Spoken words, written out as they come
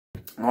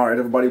Alright,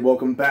 everybody,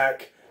 welcome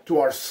back to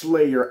our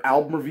Slayer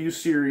album review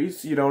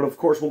series. You know, and of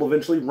course, we'll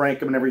eventually rank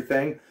them and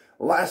everything.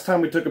 Last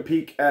time we took a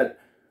peek at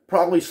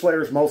probably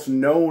Slayer's most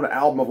known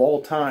album of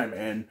all time,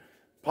 and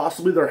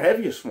possibly their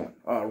heaviest one,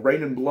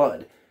 Reign in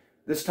Blood.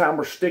 This time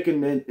we're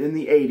sticking in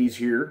the 80s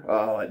here,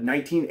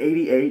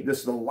 1988. This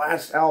is the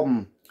last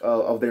album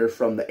of theirs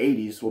from the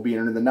 80s. We'll be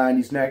into the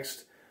 90s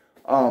next,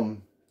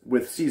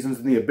 with Seasons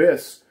in the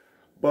Abyss.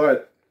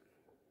 But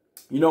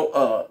you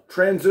know,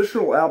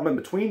 transitional album in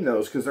between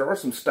those, because there are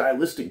some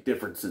stylistic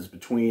differences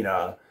between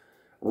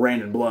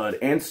Reign in Blood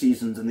and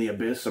Seasons in the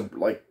Abyss.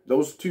 Like,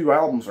 those two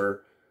albums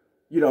are,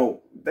 you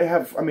know, they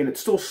have, I mean, it's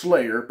still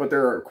Slayer, but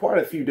there are quite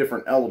a few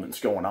different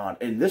elements going on.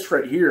 And this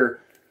right here,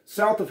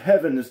 South of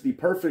Heaven, is the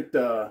perfect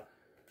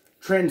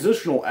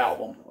transitional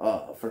album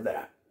for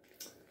that.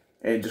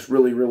 And just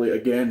really, really,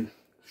 again,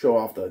 show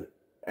off the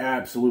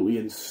absolutely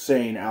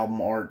insane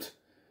album art.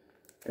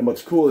 And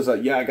what's cool is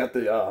that, yeah, I got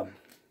the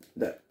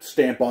that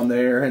stamp on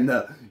there and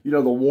the, you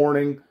know, the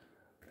warning,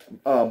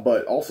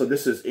 but also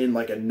this is in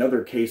like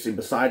another casing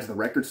besides the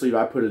record sleeve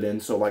I put it in,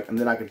 so like, and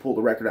then I can pull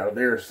the record out of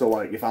there, so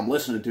like if I'm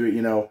listening to it,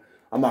 you know,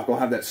 I'm not gonna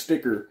have that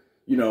sticker,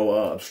 you know,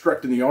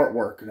 obstructing the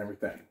artwork and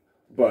everything.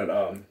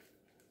 But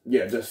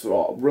yeah, just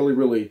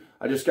really,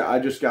 I just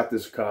got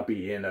this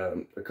copy in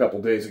a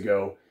couple days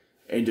ago,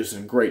 and just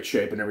in great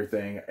shape and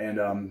everything.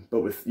 And but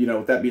with, you know,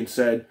 with that being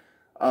said,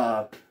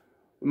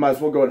 we might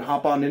as well go ahead and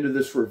hop on into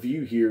this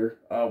review here,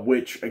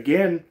 which,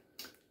 again,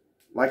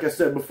 like I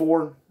said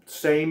before,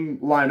 same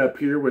lineup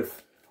here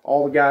with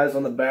all the guys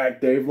on the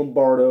back. Dave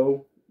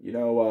Lombardo, you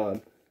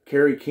know,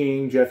 Kerry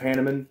King, Jeff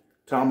Hanneman,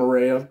 Tom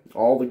Araya,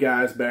 all the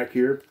guys back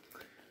here.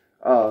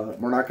 We're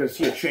not going to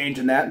see a change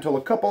in that until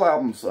a couple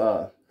albums.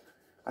 I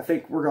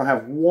think we're going to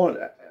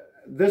have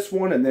this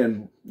one, and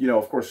then, you know,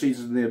 of course,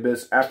 Seasons in the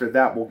Abyss. After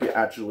that, we'll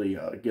actually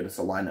get us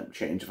a lineup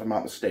change, if I'm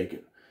not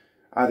mistaken.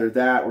 Either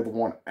that or the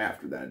one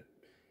after that.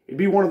 It'd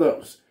be one of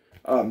those.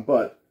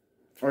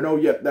 Or no,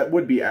 yeah, that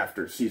would be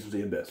after Seasons of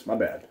the Abyss. My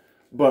bad.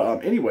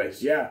 But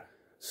anyways, yeah.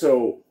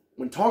 So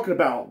when talking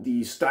about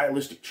these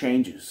stylistic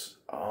changes,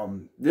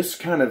 this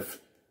kind of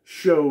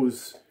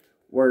shows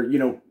where, you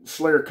know,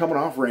 Slayer coming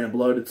off Reign in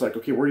Blood, it's like,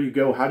 okay, where do you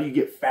go? How do you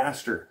get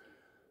faster?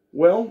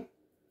 Well,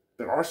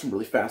 there are some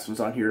really fast ones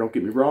on here, don't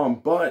get me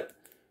wrong, but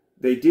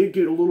they did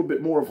get a little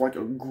bit more of like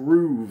a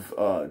groove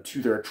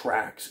to their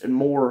tracks, and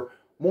more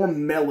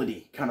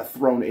melody kind of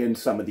thrown in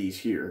some of these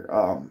here.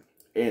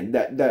 And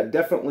that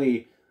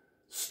definitely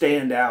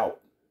stand out.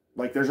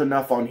 Like, there's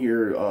enough on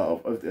here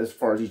as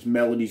far as these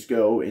melodies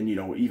go, and, you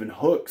know, even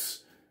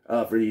hooks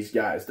for these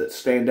guys that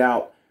stand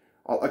out.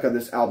 Like on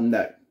this album,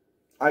 that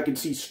I can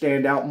see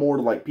stand out more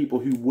to like people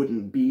who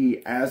wouldn't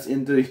be as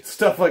into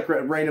stuff like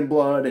Reign in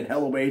Blood and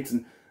Hell Awaits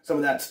and some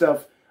of that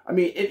stuff. I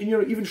mean, you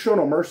know, even Show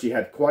No Mercy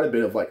had quite a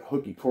bit of like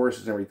hooky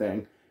choruses and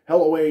everything.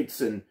 Hell Awaits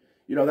and,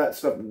 you know, that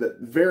stuff, that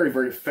very,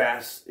 very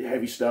fast,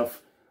 heavy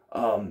stuff.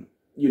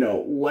 You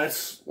know,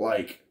 less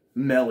like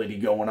melody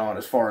going on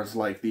as far as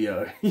like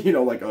the, you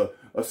know, like a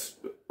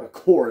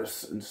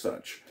chorus and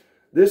such.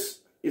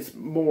 This is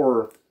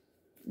more,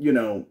 you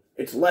know,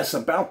 it's less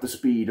about the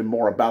speed and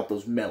more about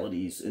those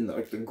melodies and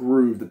like the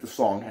groove that the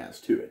song has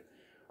to it.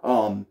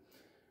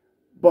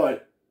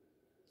 But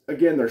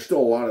again, there's still a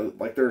lot of,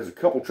 like, there's a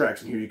couple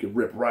tracks in here you could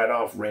rip right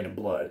off Reign in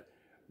Blood.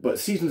 But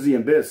Seasons of the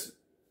Abyss,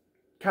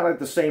 kind of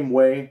the same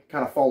way,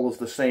 kind of follows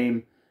the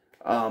same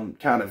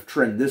kind of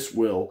trend this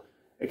will,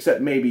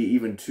 except maybe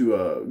even to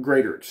a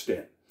greater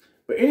extent.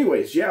 But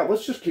anyways, yeah,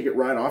 let's just kick it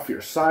right off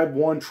here. Side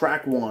 1,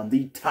 track 1,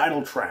 the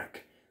title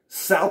track,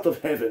 South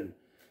of Heaven.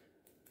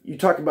 You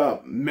talk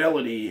about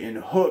melody and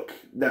hook.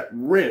 That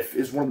riff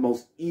is one of the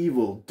most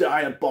evil,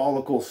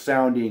 diabolical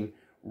sounding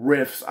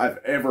riffs I've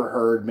ever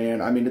heard, man.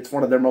 I mean, it's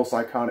one of their most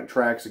iconic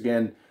tracks,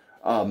 again,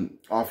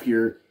 off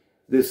here.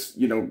 This,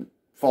 you know,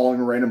 following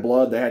Reign in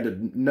Blood, they had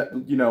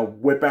to, you know,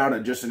 whip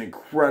out just an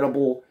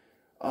incredible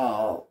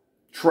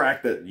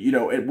track that, you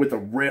know, with a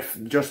riff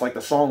just like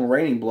the song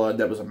Reign in Blood,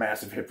 that was a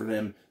massive hit for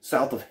them.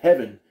 South of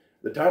Heaven,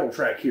 the title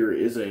track here,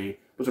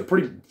 was a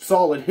pretty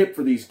solid hit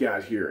for these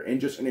guys here,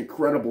 and just an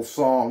incredible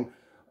song.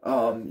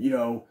 You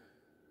know,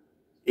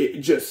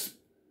 it just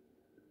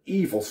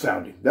evil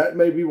sounding. That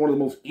may be one of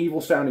the most evil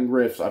sounding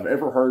riffs I've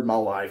ever heard in my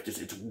life. Just,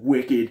 it's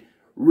wicked,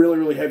 really,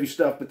 really heavy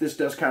stuff, but this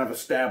does kind of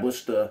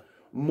establish the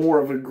more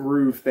of a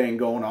groove thing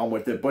going on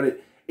with it.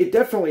 But it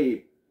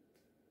definitely,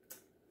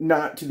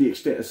 not to the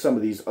extent as some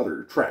of these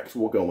other tracks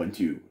we'll go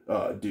into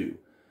do.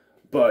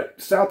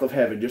 But South of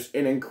Heaven, just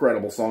an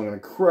incredible song, an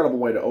incredible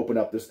way to open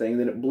up this thing.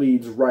 Then it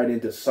bleeds right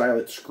into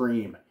Silent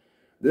Scream.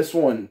 This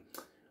one,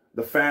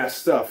 the fast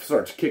stuff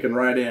starts kicking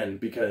right in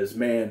because,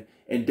 man,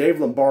 and Dave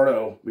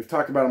Lombardo, we've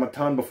talked about him a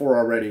ton before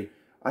already.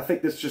 I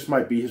think this just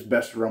might be his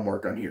best drum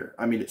work on here.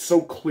 I mean, it's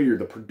so clear.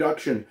 The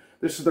production,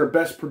 this is their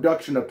best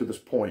production up to this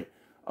point.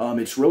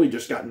 It's really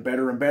just gotten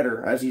better and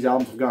better as these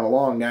albums have gone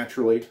along,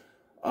 naturally.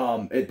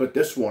 But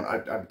this one,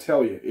 I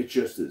tell you, it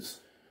just is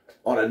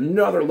on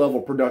another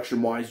level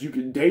production-wise.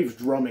 Dave's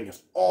drumming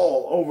is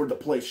all over the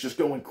place, just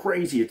going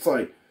crazy. It's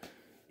like,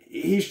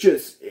 he's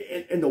just,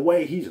 in the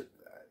way he's,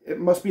 it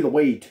must be the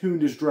way he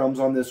tuned his drums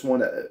on this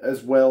one,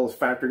 as well as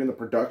factoring in the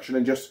production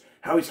and just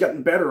how he's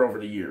gotten better over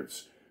the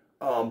years.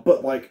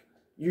 But like,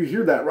 you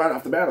hear that right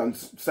off the bat on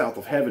South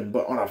of Heaven,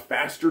 but on a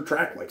faster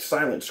track like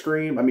Silent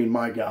Scream, I mean,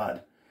 my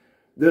God.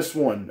 This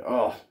one,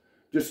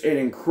 just an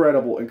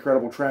incredible,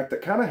 incredible track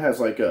that kind of has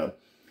like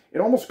it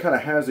almost kind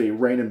of has a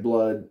Rain and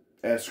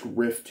Blood-esque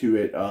riff to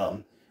it,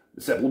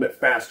 except a little bit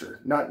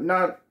faster.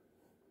 Not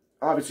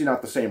obviously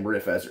not the same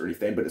riff as or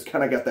anything, but it's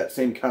kind of got that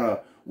same kind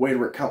of way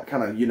where it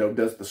kind of, you know,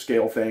 does the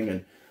scale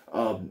thing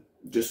and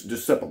just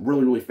set up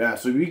really, really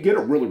fast. So if you get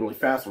it really, really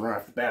fast right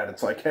off the bat,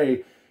 it's like,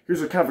 hey,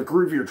 here's a kind of a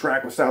groovier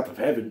track with South of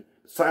Heaven.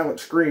 Silent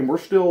Scream, we're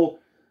still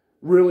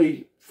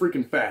really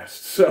freaking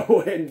fast.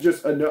 So, and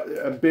just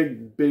a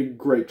big, big,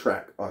 great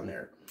track on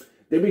there.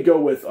 Then we go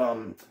with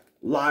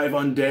Live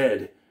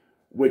Undead,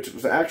 which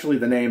was actually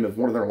the name of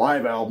one of their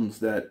live albums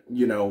that,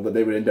 you know, that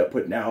they would end up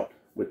putting out,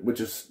 which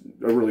is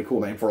a really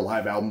cool name for a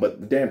live album. But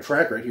the damn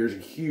track right here is a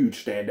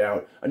huge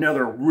standout.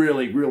 Another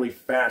really, really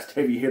fast,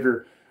 heavy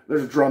hitter.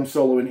 There's a drum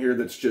solo in here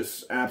that's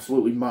just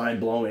absolutely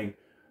mind-blowing.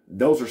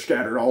 Those are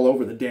scattered all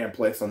over the damn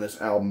place on this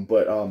album.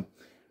 But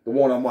the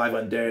one on Live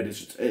Undead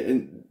is just...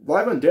 And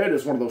Live Undead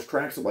is one of those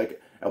tracks that,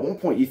 like, at one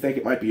point you think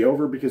it might be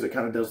over because it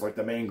kind of does, like,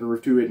 the main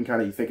groove to it and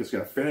kind of you think it's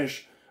going to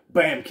finish.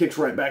 Bam! Kicks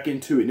right back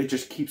into it and it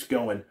just keeps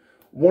going.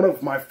 One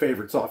of my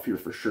favorites off here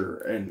for sure.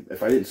 And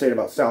if I didn't say it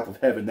about South of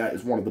Heaven, that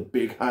is one of the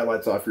big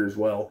highlights off here as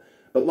well.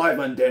 But Live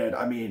Undead,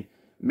 I mean,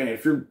 man,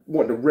 if you're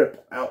wanting to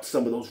rip out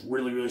some of those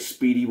really, really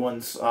speedy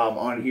ones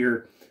on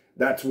here,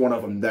 that's one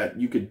of them that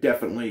you could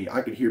definitely,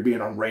 I could hear being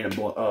on Rain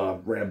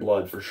and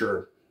Blood for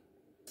sure.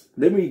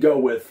 Then we go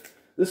with,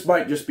 this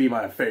might just be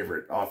my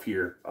favorite off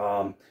here.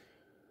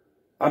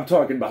 I'm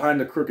talking Behind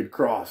the Crooked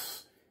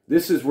Cross.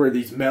 This is where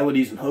these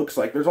melodies and hooks,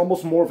 like, there's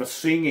almost more of a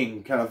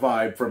singing kind of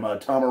vibe from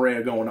Tom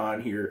Araya going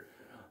on here.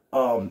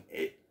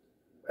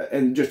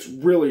 And just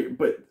really,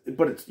 but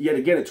it's, yet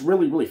again, it's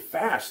really, really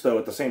fast, though,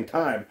 at the same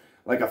time.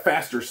 Like a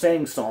faster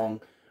sang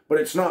song, but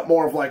it's not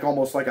more of like,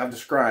 almost like I've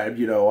described,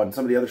 you know, on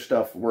some of the other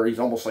stuff where he's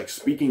almost like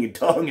speaking in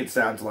tongue, it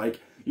sounds like.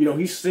 You know,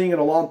 he's singing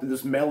along through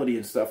this melody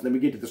and stuff, and then we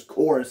get to this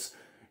chorus,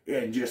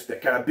 and just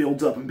that kind of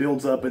builds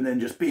up, and then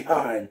just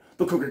Behind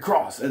the Crooked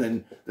Cross, and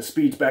then the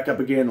speed's back up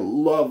again.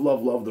 Love,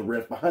 love, love the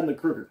riff. Behind the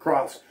Crooked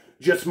Cross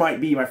just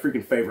might be my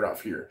freaking favorite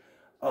off here.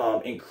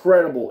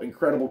 Incredible,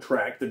 incredible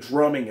track. The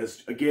drumming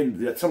is,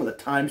 again, some of the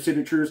time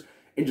signatures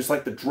and just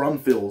like the drum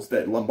fills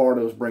that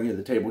Lombardo's bringing to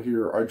the table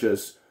here are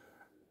just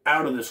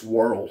out of this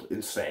world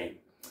insane.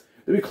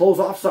 Then we close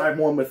off side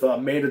one with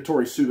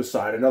Mandatory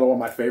Suicide, another one of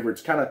my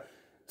favorites, kind of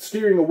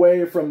steering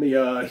away from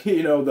the,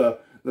 you know, the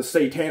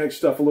satanic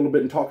stuff a little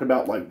bit and talking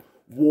about like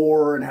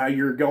war and how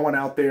you're going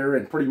out there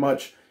and pretty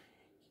much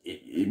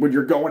when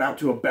you're going out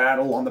to a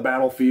battle on the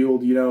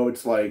battlefield, you know,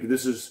 it's like,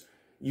 this is,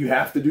 you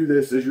have to do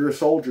this as you're a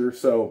soldier.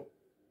 So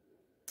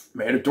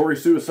Mandatory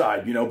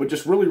Suicide, you know, but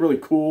just really, really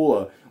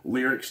cool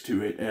lyrics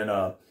to it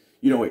and,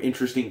 you know, an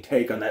interesting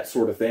take on that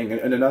sort of thing.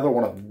 And another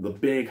one of the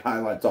big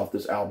highlights off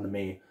this album to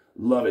me.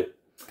 Love it.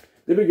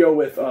 Then we go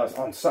with,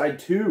 on side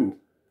two,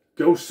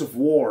 Ghosts of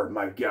War.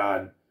 My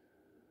God.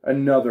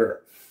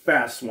 Another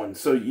fast one.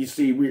 So you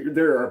see,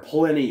 there are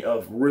plenty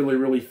of really,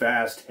 really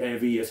fast,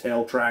 heavy as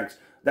hell tracks.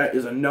 That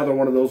is another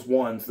one of those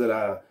ones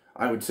that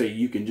I would say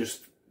you can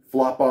just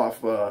pop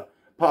off of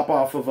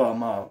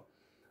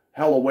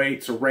Hell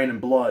Awaits or Rain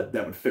and Blood.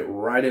 That would fit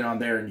right in on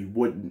there, and you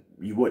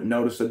wouldn't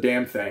notice a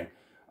damn thing.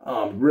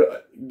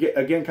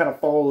 Again, kind of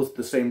follows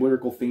the same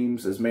lyrical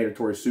themes as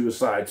Mandatory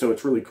Suicide, so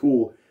it's really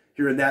cool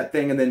hearing that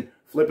thing and then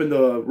flipping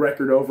the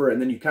record over,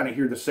 and then you kind of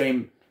hear the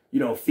same, you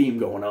know, theme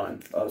going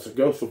on. So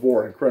Ghosts of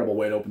War, incredible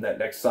way to open that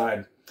next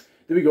side.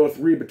 Then we go with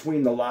Read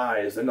Between the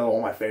Lies, another one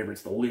of my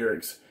favorites, the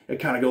lyrics. It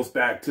kind of goes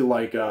back to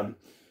like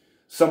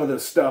some of the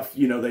stuff,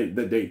 you know,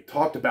 that they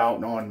talked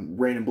about on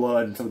Rain and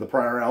Blood and some of the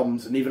prior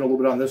albums, and even a little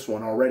bit on this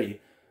one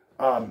already,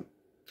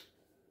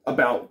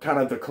 about kind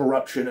of the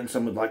corruption in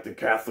some of like the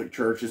Catholic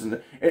churches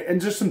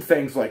and just some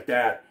things like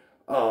that.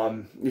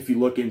 If you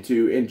look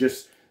into, and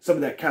just some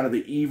of that kind of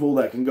the evil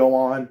that can go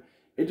on.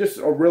 It just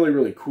a really,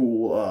 really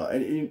cool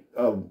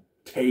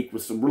take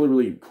with some really,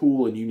 really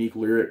cool and unique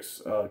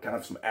lyrics, kind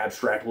of some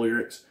abstract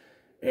lyrics.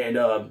 And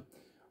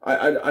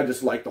I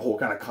just like the whole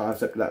kind of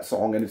concept of that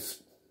song. And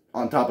it's,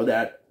 on top of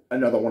that,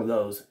 another one of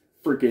those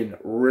freaking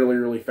really,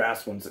 really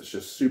fast ones that's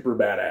just super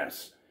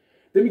badass.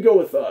 Then we go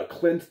with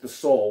Cleanse the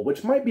Soul,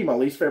 which might be my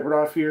least favorite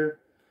off here.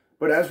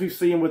 But as we've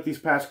seen with these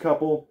past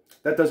couple,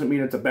 that doesn't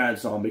mean it's a bad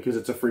song, because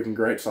it's a freaking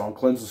great song.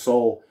 Cleanse the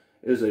Soul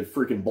is a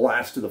freaking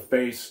blast to the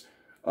face.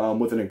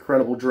 With an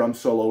incredible drum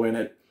solo in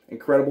it,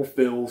 incredible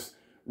fills,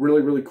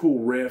 really, really cool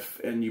riff,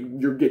 and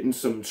you're getting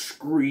some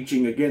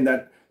screeching. Again,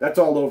 that's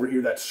all over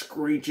here, that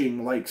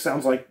screeching, like,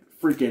 sounds like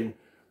freaking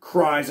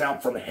cries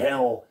out from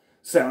hell,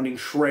 sounding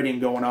shredding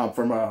going on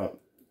from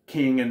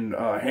King and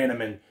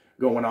Hanneman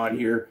going on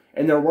here.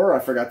 And there were, I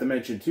forgot to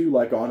mention too,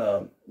 like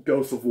on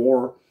Ghosts of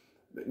War,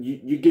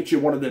 you get you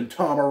one of them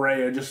Tom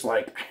Araya, just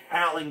like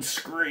howling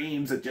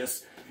screams that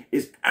just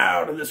is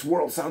out of this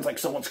world. Sounds like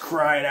someone's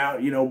crying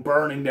out, you know,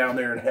 burning down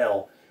there in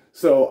hell.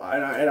 So,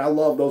 and I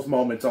love those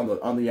moments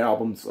on the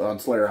albums, on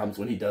Slayer albums,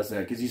 when he does that,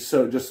 because he's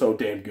just so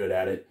damn good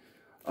at it.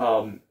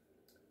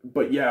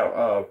 But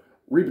yeah,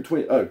 Read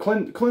Between,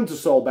 Cleanse the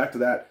Soul, back to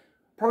that.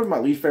 Probably my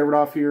least favorite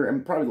off here,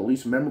 and probably the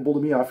least memorable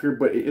to me off here,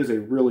 but it is a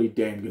really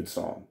damn good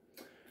song.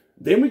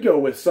 Then we go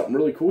with something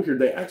really cool here.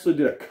 They actually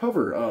did a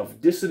cover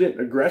of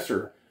Dissident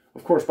Aggressor,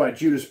 of course, by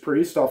Judas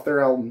Priest, off their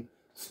album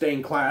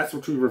Stained Class,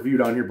 which we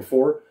reviewed on here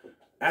before.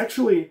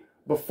 Actually,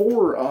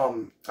 before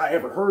I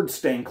ever heard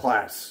Stained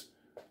Class,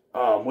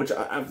 which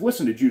I've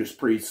listened to Judas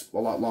Priest a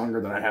lot longer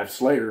than I have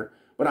Slayer,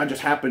 but I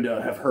just happened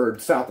to have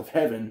heard South of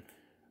Heaven,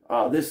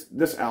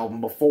 this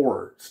album,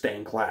 before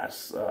Stained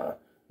Class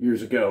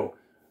years ago.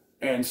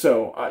 And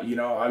so, you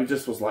know, I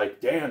just was like,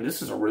 damn,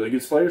 this is a really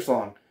good Slayer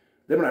song.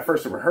 Then when I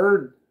first ever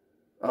heard,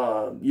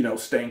 you know,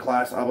 Stained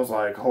Class, I was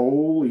like,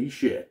 holy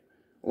shit.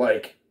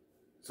 Like,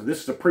 so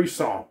this is a Priest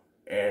song.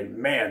 And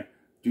man,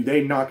 do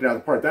they knock it out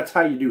of the park. That's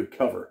how you do a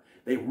cover.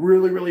 They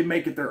really, really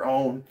make it their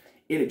own.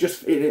 And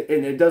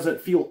it doesn't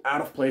feel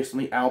out of place on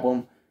the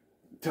album.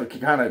 To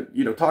kind of,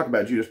 you know, talk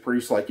about Judas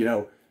Priest, like, you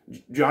know,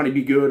 Johnny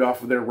B. Good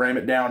off of their Ram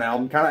It Down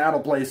album, kind of out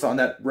of place on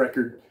that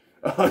record.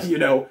 You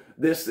know,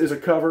 this is a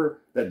cover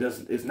that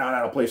is not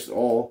out of place at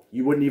all.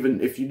 You wouldn't even,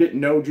 if you didn't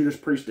know Judas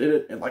Priest did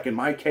it, and like in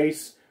my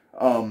case,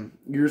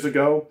 years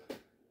ago,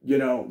 you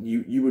know,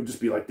 you would just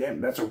be like,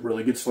 damn, that's a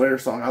really good Slayer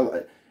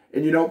song.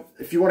 And you know,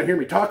 if you want to hear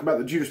me talk about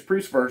the Judas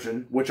Priest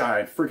version, which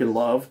I freaking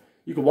love,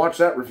 you can watch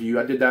that review.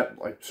 I did that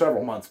like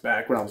several months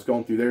back when I was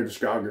going through their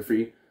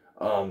discography.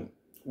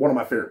 One of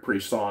my favorite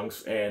Priest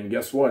songs, and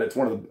guess what?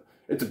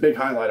 It's a big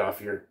highlight off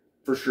here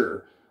for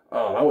sure.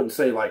 I wouldn't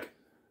say like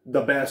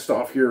the best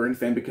off here or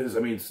anything, because I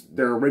mean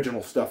their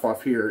original stuff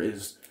off here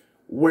is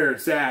where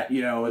it's at,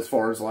 you know, as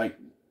far as like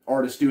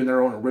artists doing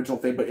their own original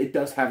thing. But it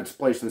does have its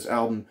place in this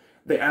album.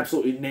 They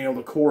absolutely nail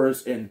the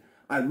chorus, and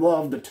I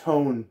love the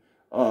tone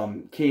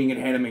King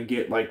and Hanneman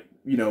get, like,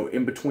 you know,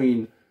 in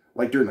between,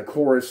 like during the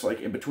chorus,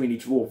 like in between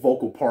each little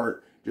vocal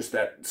part, just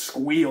that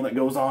squeal that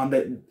goes on.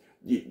 That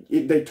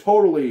they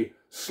totally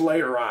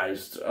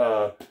Slayerized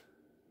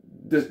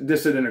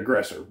Dissident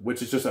Aggressor,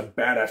 which is just a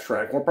badass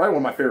track. Well, probably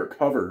one of my favorite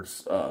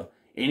covers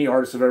any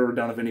artist have ever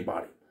done of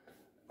anybody.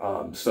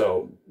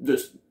 So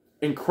just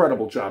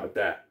incredible job at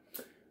that.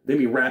 Then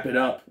we wrap it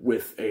up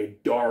with a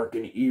dark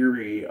and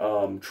eerie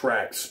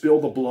track, Spill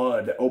the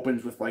Blood, that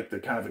opens with like the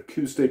kind of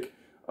acoustic,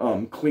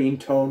 clean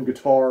tone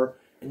guitar,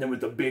 and then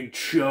with the big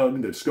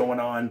chug that's going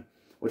on,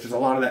 which is a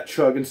lot of that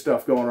chugging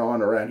stuff going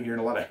on around here,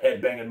 and a lot of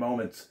headbanging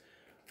moments.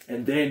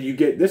 And then you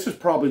get, this is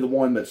probably the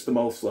one that's the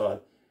most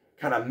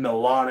kind of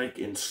melodic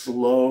and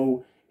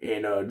slow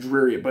and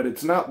dreary, but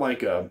it's not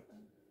like a,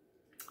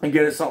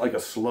 again, it's not like a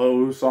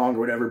slow song or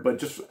whatever, but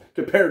just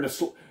compared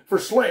to, for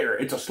Slayer,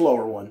 it's a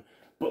slower one.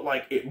 But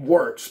like, it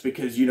works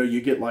because, you know, you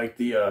get like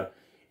the,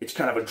 it's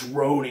kind of a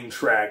droning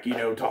track, you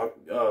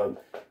know,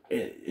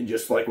 and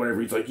just like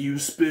whenever he's like, you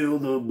spill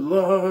the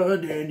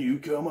blood and you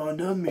come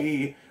onto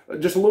me,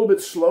 just a little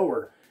bit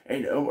slower,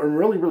 and a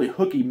really, really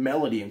hooky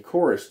melody and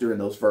chorus during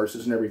those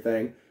verses and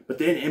everything. But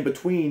then in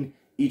between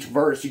each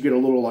verse, you get a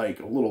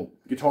little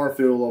guitar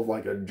fill of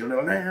like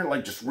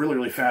like just really,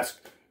 really fast,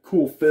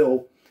 cool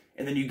fill.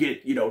 And then you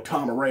get, you know,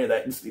 Tom Araya,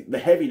 that the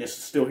heaviness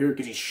is still here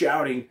because he's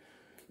shouting,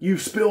 you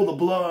spill the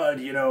blood,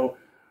 you know,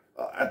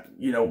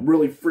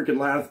 really freaking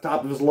loud at the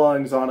top of his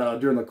lungs on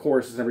during the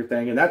choruses and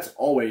everything. And that's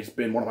always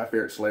been one of my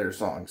favorite Slayer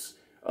songs.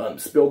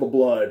 Spill the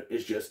Blood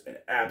is just an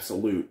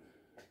absolute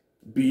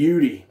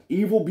beauty,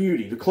 evil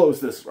beauty to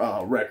close this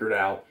record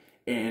out.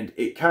 And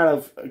it kind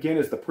of, again,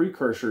 is the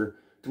precursor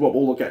to what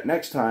we'll look at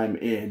next time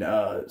in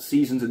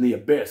Seasons in the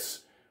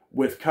Abyss,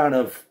 with kind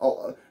of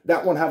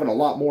that one having a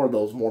lot more of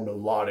those more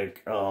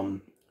melodic,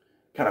 kind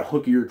of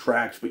hookier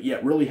tracks, but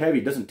yet really heavy.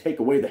 It doesn't take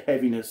away the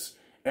heaviness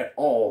at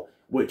all,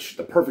 which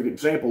the perfect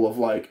example of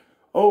like,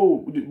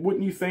 oh,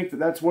 wouldn't you think that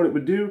that's what it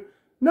would do?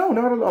 No,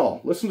 not at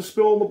all. Listen to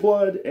Spill the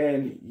Blood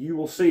and you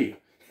will see.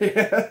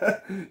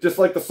 Just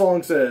like the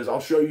song says, I'll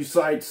show you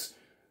sights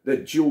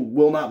that you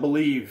will not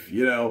believe,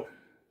 you know.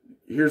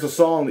 Here's a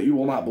song that you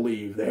will not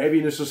believe. The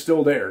heaviness is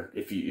still there.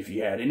 If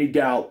you had any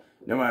doubt,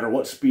 no matter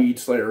what speed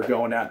Slayer are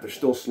going at, they're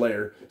still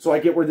Slayer. So I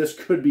get where this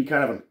could be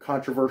kind of a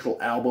controversial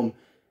album,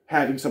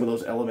 having some of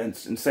those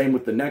elements. And same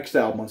with the next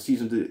album on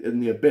Seasons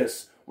in the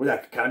Abyss, where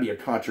that could kind of be a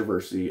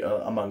controversy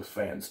amongst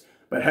fans.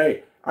 But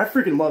hey, I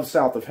freaking love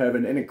South of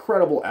Heaven. An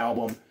incredible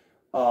album.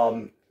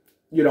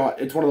 You know,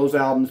 it's one of those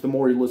albums, the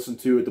more you listen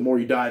to it, the more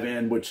you dive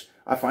in, which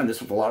I find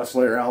this with a lot of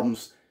Slayer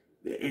albums.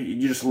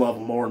 You just love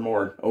them more and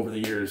more over the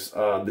years.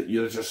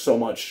 There's just so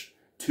much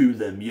to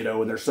them, you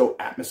know, and they're so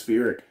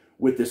atmospheric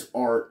with this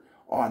art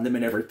on them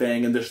and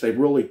everything. And they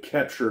really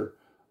capture,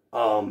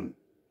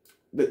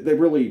 they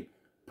really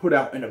put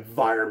out an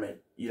environment,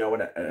 you know,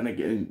 and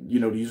again,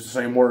 you know, to use the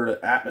same word,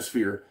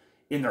 atmosphere,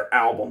 in their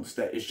albums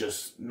that is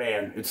just,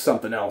 man, it's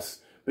something else.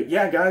 But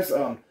yeah, guys,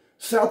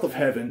 South of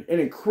Heaven, an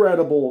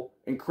incredible,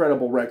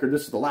 incredible record.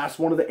 This is the last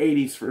one of the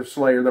 80s for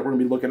Slayer that we're going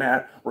to be looking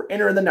at. We're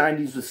entering the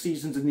 90s with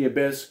Seasons in the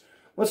Abyss.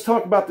 Let's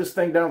talk about this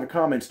thing down in the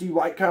comments. Do you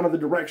like kind of the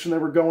direction that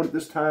we're going at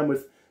this time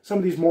with some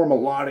of these more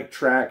melodic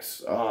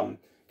tracks, kind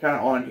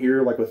of on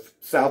here, like with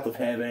South of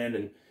Heaven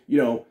and, you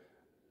know,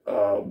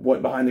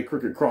 what Behind the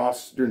Crooked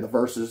Cross during the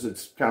verses,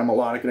 it's kind of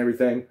melodic and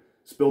everything.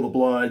 Spill the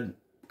Blood,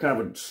 kind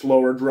of a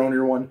slower,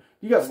 dronier one.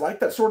 You guys like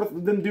that sort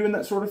of, them doing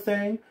that sort of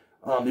thing?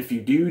 If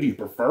you do you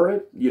prefer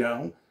it, you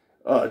know,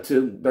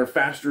 to their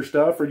faster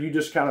stuff, or you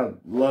just kind of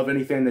love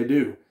anything they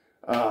do?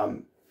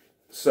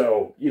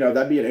 So, you know,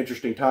 that'd be an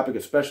interesting topic,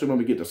 especially when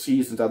we get to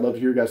seasons. I'd love to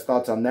hear your guys'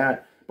 thoughts on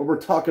that. But we're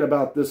talking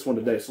about this one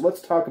today. So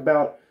let's talk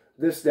about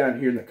this down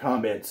here in the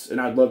comments. And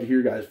I'd love to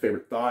hear your guys'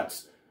 favorite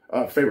thoughts,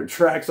 favorite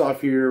tracks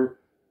off here,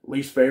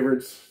 least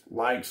favorites,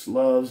 likes,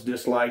 loves,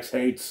 dislikes,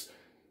 hates.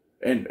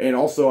 And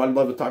also, I'd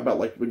love to talk about,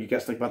 like, what you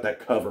guys think about that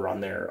cover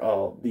on there,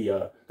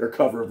 their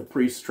cover of the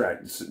Priest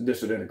track,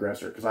 Dissident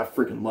Aggressor, because I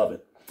freaking love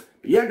it.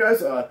 But yeah,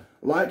 guys,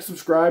 like,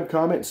 subscribe,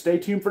 comment, and stay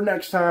tuned for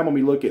next time when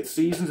we look at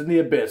Seasons in the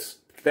Abyss.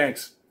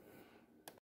 Thanks.